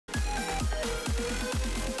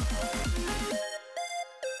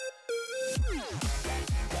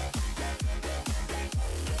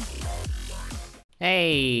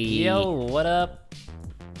Hey! Yo, what up?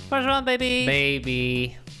 First round, baby!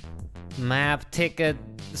 Baby. Map, ticket,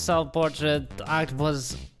 self-portrait,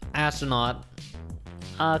 octopus, astronaut.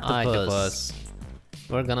 Octopus.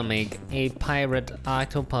 We're gonna make a pirate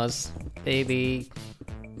octopus, baby.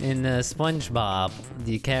 In SpongeBob,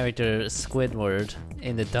 the character Squidward,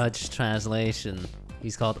 in the Dutch translation,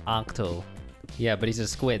 he's called Octo. Yeah, but he's a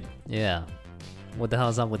squid. Yeah. What the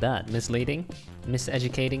hell's up with that? Misleading?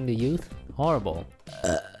 Miseducating the youth? Horrible.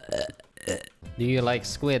 Do you like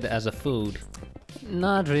squid as a food?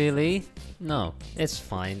 Not really. No. It's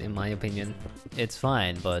fine, in my opinion. It's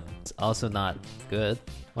fine, but it's also not good.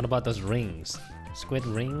 What about those rings? Squid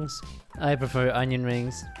rings? I prefer onion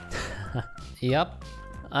rings. Yup.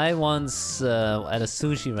 I once, at a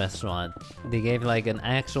sushi restaurant, they gave like an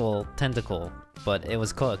actual tentacle, but it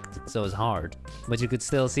was cooked, so it was hard. But you could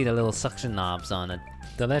still see the little suction knobs on it.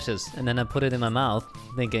 Delicious. And then I put it in my mouth,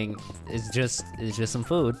 thinking it's just some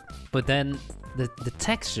food. But then the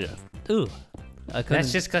texture, ooh, I couldn't.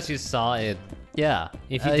 That's just because you saw it. Yeah.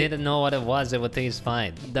 If you didn't know what it was, it would taste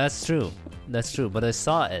fine. That's true. That's true. But I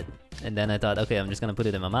saw it, and then I thought, okay, I'm just gonna put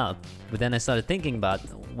it in my mouth. But then I started thinking about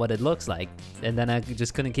what it looks like, and then I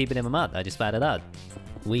just couldn't keep it in my mouth. I just spat it out.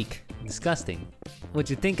 Weak. Disgusting. What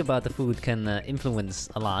you think about the food can influence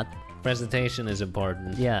a lot. Presentation is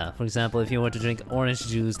important. Yeah, for example, if you were to drink orange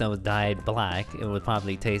juice that was dyed black, it would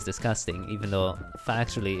probably taste disgusting, even though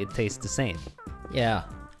factually it tastes the same. Yeah.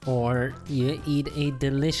 Or you eat a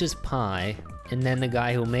delicious pie, and then the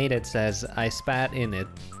guy who made it says, I spat in it.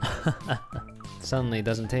 Suddenly it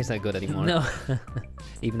doesn't taste that good anymore. No.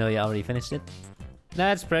 Even though you already finished it?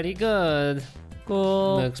 That's pretty good.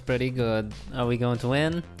 Cool. Looks pretty good. Are we going to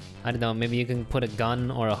win? I don't know, maybe you can put a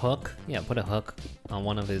gun or a hook. Yeah, put a hook on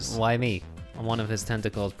one of his... Why me? On one of his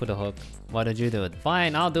tentacles, put a hook. Why don't you do it?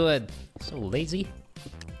 Fine, I'll do it. So lazy.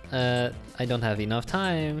 I don't have enough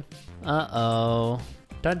time. Uh-oh.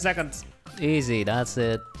 10 seconds. Easy, that's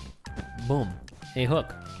it. Boom. A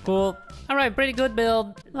hook. Cool. Alright, pretty good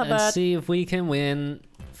build. Not Let's bad. see if we can win.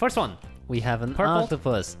 First one. We have an Purple.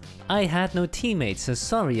 octopus. I had no teammates, so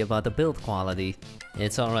sorry about the build quality.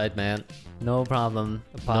 It's alright, man. No problem.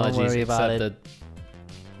 Apologies Don't worry about accepted.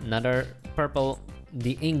 it. Another purple.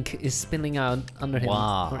 The ink is spilling out under him.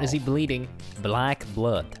 Wow. Or is he bleeding? Black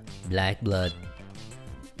blood. Black blood.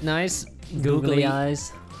 Nice. Googly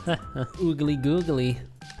eyes. Oogly googly.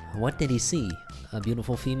 What did he see? A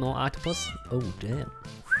beautiful female octopus. Oh, damn.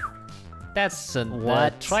 That's a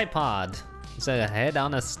What? tripod. It's a head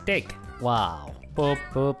on a stick. Wow. Boop,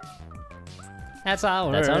 boop. That's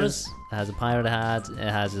ours. That's ours. It has a pirate hat. It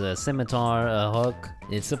has a scimitar, a hook.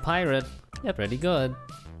 It's a pirate. Yeah, pretty good.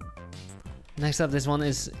 Next up, this one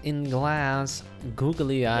is in glass.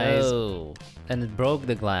 Googly eyes. Oh. And it broke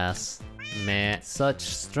the glass. Meh. Such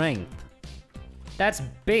strength. That's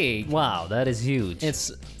big. Wow, that is huge.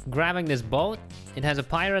 It's grabbing this boat. It has a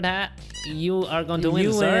pirate hat. You are going to win,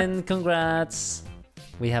 you sir. win, congrats.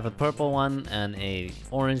 We have a purple one and a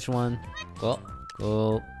orange one. Cool.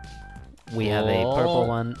 Cool. We have a purple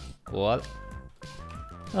one. What?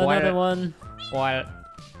 Another one. What?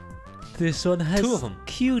 This one has Two of 'em.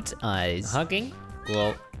 cute eyes. Hugging?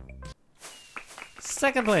 Cool.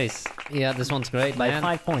 Second place. Yeah, this one's great, By man.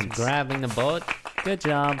 5 points. It's grabbing the boat. Good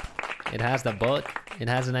job. It has the boat. It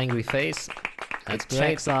has an angry face. That's It great.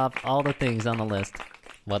 checks off all the things on the list.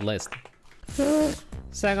 What list?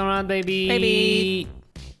 Second round, baby. Baby.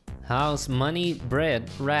 House, money, bread,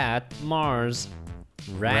 rat, Mars,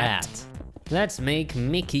 rat. Let's make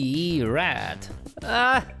Mickey rat.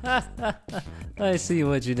 I see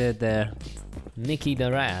what you did there. Mickey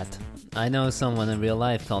the rat. I know someone in real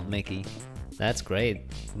life called Mickey. That's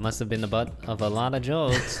great. Must have been the butt of a lot of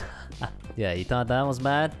jokes. Yeah, you thought that was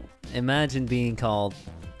bad? Imagine being called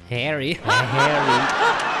Harry.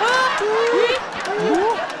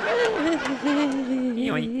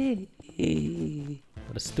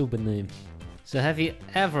 What a stupid name. So have you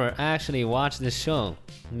ever actually watched this show,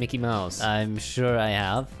 Mickey Mouse? I'm sure I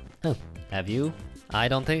have. Oh, Have you? I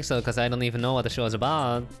don't think so, because I don't even know what the show is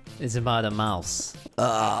about. It's about a mouse.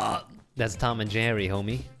 That's Tom and Jerry,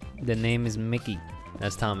 homie. The name is Mickey.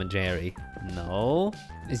 That's Tom and Jerry. No?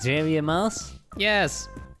 Is Jerry a mouse? Yes!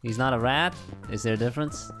 He's not a rat? Is there a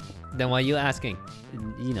difference? Then why are you asking?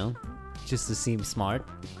 You know, just to seem smart.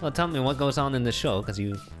 Well, tell me what goes on in the show, because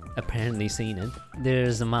you've apparently seen it.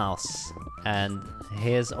 There's a mouse, and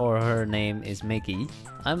his or her name is Mickey.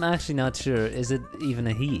 I'm actually not sure, is it even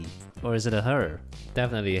a he? Or is it a her?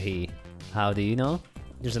 Definitely a he. How do you know?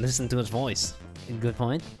 Just listen to his voice. Good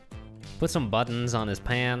point. Put some buttons on his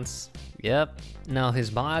pants. Yep. Now his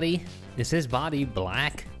body, is his body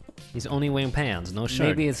black? He's only wearing pants, no shirt.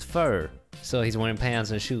 Maybe it's fur. So he's wearing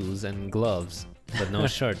pants and shoes and gloves, but no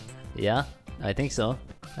shirt. Yeah, I think so.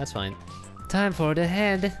 That's fine. Time for the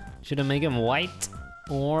head. Should I make him white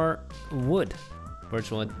or wood?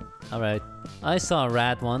 Birch wood. Alright. I saw a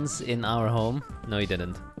rat once in our home. No, you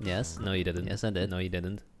didn't. Yes. No, you didn't. Yes, I did. No, you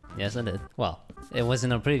didn't. Yes, I did. Well, It was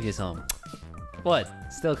in our previous home. What?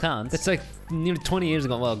 Still counts. that's like nearly 20 years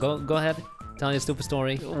ago. Well, go ahead. Tell me a stupid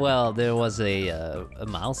story. Well, there was a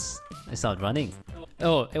mouse. I started running.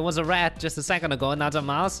 Oh, it was a rat just a second ago, not a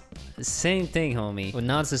mouse. Same thing, homie. Well,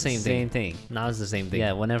 now it's the same Same thing. thing. Now it's the same thing.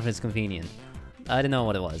 Yeah, whenever it's convenient. I didn't know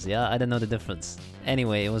what it was, yeah? I didn't know the difference.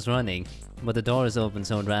 Anyway, it was running, but the door is open,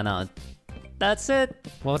 so it ran out. That's it!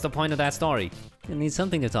 What was the point of that story? You need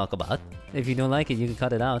something to talk about. If you don't like it, you can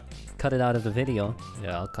cut it out. Cut it out of the video.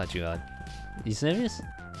 Yeah, I'll cut you out. You serious?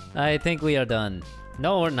 I think we are done.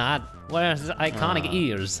 No, we're not. Where's the iconic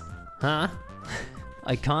ears? Huh?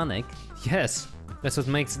 Iconic? Yes. That's what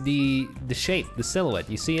makes the shape, the silhouette.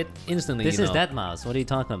 You see it instantly. This you is know. that mouse. What are you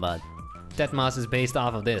talking about? That mouse is based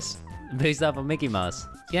off of this. Based off of Mickey Mouse.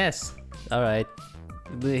 Yes. Alright.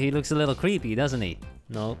 He looks a little creepy, doesn't he?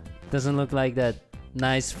 No. Doesn't look like that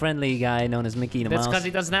nice, friendly guy known as Mickey the That's Mouse. because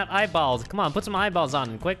he doesn't have eyeballs. Come on, put some eyeballs on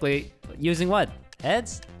him quickly. Using what?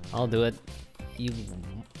 Heads? I'll do it. You.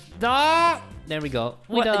 Ah! There we go.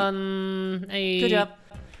 We What? done. Hey. Good job.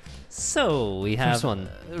 So we have First one.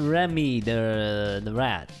 Remy the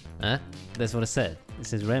rat. Huh? That's what it said. It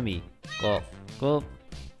says Remy. Cool. Cool.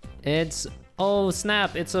 It's. Oh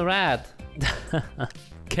snap! It's a rat.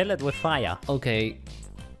 Kill it with fire. Okay.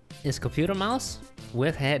 It's computer mouse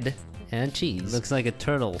with head and cheese. Looks like a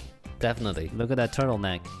turtle. Definitely. Look at that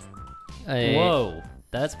turtleneck. Hey. Whoa,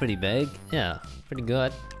 that's pretty big. Yeah. Pretty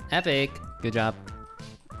good. Epic. Good job.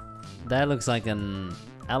 That looks like an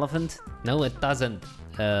elephant. No, it doesn't.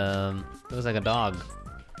 Looks like a dog.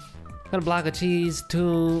 Got a block of cheese,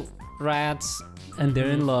 2 rats. And they're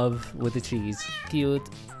in love with the cheese. Cute.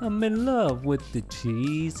 I'm in love with the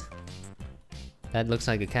cheese. That looks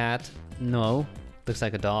like a cat. No. Looks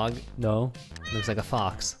like a dog. No. Looks like a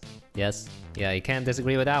fox. Yes. Yeah, you can't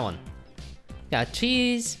disagree with that one. Got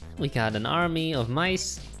cheese. We got an army of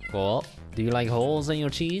mice. Cool. Do you like holes in your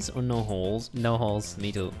cheese or no holes? No holes.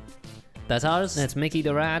 Me too. That's ours? That's Mickey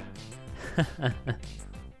the rat.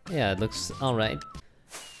 Yeah, it looks alright.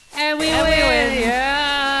 And we win!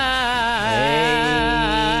 Yeah!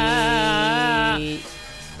 Hey.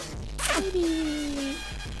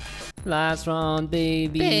 Last round,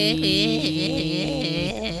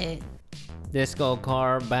 baby. Disco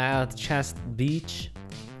car, bath, chest, beach.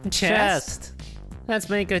 Chest. Let's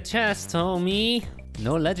make a chest, homie.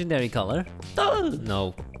 No legendary color.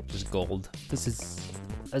 No, just gold. This is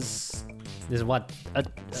This is what?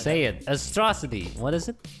 Say it. atrocity. What is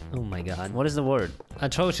it? Oh my god. What is the word?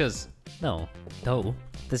 Atrocious. No. No.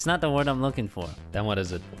 That's not the word I'm looking for. Then what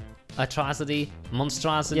is it? Atrocity?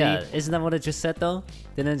 Monstrosity? Yeah, isn't that what it just said though?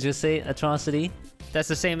 Didn't it just say atrocity? That's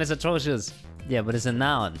the same as atrocious. Yeah, but it's a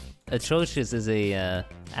noun. Atrocious is a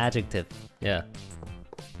adjective. Yeah.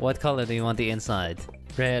 What color do you want the inside?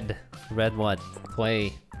 Red. Red what?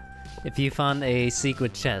 Clay. If you found a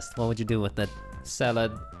secret chest, what would you do with it?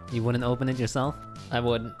 Salad. You wouldn't open it yourself? I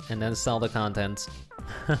would. And then sell the contents.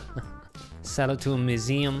 Sell it to a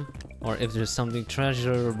museum. Or if there's something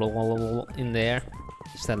treasurable in there,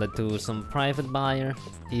 sell it to some private buyer.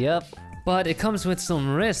 Yep. But it comes with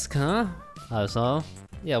some risk, huh? How so?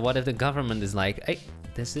 Yeah, what if the government is like, hey,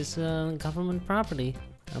 this is government property.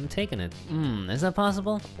 I'm taking it. Is that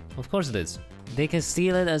possible? Of course it is. They can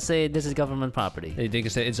steal it and say this is government property. They can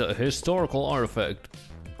say it's a historical artifact.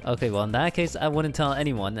 Okay, well in that case, I wouldn't tell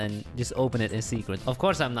anyone and just open it in secret. Of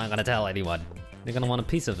course I'm not gonna tell anyone. They're gonna want a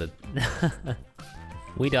piece of it.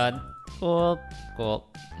 We done. Cool. Cool.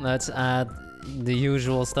 Let's add the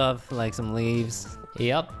usual stuff, like some leaves.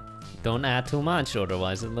 Yep. Don't add too much,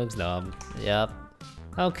 otherwise it looks dumb. Yep.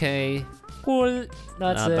 Okay. Cool.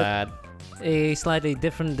 That's Not it. bad. A slightly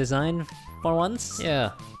different design for once.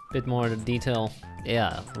 Yeah. Bit more detail.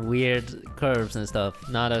 Yeah. Weird curves and stuff.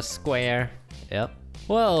 Not a square. Yep.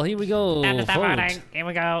 Well, here we go. And it's Vote. voting. Here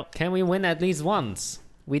we go. Can we win at least once?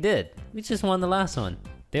 We did. We just won the last one.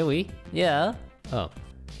 Did we? Yeah. Oh.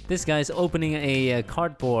 This guy's opening a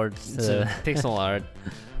cardboard. It's a pixel art.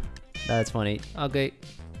 That's funny. Okay.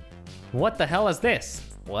 What the hell is this?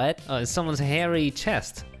 What? Oh, it's someone's hairy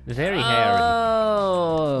chest. Very hairy.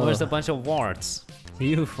 Oh. Where's a bunch of warts?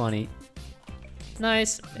 You funny.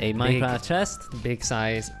 Nice. A Minecraft chest. Big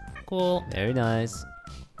size. Cool. Very nice.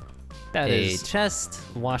 That A is chest.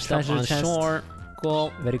 washed up treasure on chest. shore.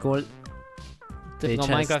 Cool. Very cool. Typical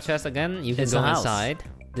chest. Minecraft chest again. You can It's go a house. inside.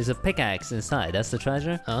 There's a pickaxe inside. That's the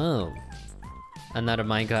treasure. Oh. Another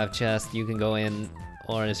Minecraft chest. You can go in,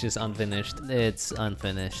 or it's just unfinished. It's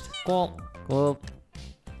unfinished. Cool. Cool.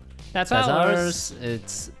 That's That's ours. ours.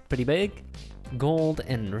 It's pretty big. Gold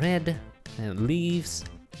and red and leaves.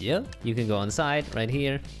 Yep. You can go inside right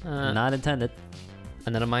here. Not intended.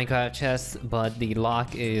 Another Minecraft chest, but the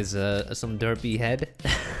lock is some derpy head.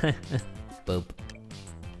 Boop.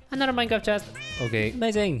 Another Minecraft chest. Okay,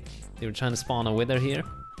 Amazing. they were trying to spawn a wither here.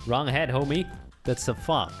 Wrong head, homie. That's a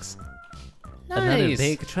fox. Nice. Another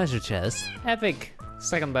big treasure chest. Epic.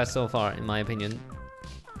 Second best so far, in my opinion.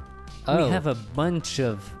 We have a bunch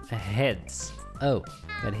of heads. Oh.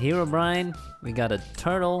 Got Herobrine. We got a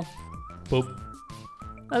turtle. Boop.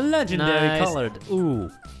 A legendary Nice. colored. Ooh.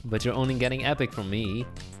 But you're only getting epic from me.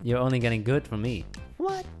 You're only getting good from me.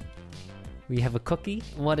 What? We have a cookie.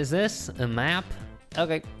 What is this? A map?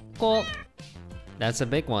 Okay, cool. That's a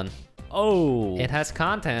big one. Oh. It has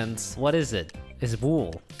contents. What is it? It's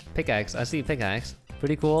wool. Pickaxe. I see pickaxe.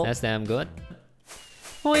 Pretty cool. That's damn good.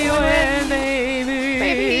 We win, baby.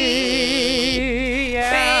 Baby.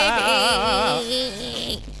 Yeah.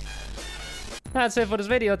 That's it for this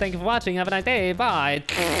video. Thank you for watching. Have a nice day. Bye.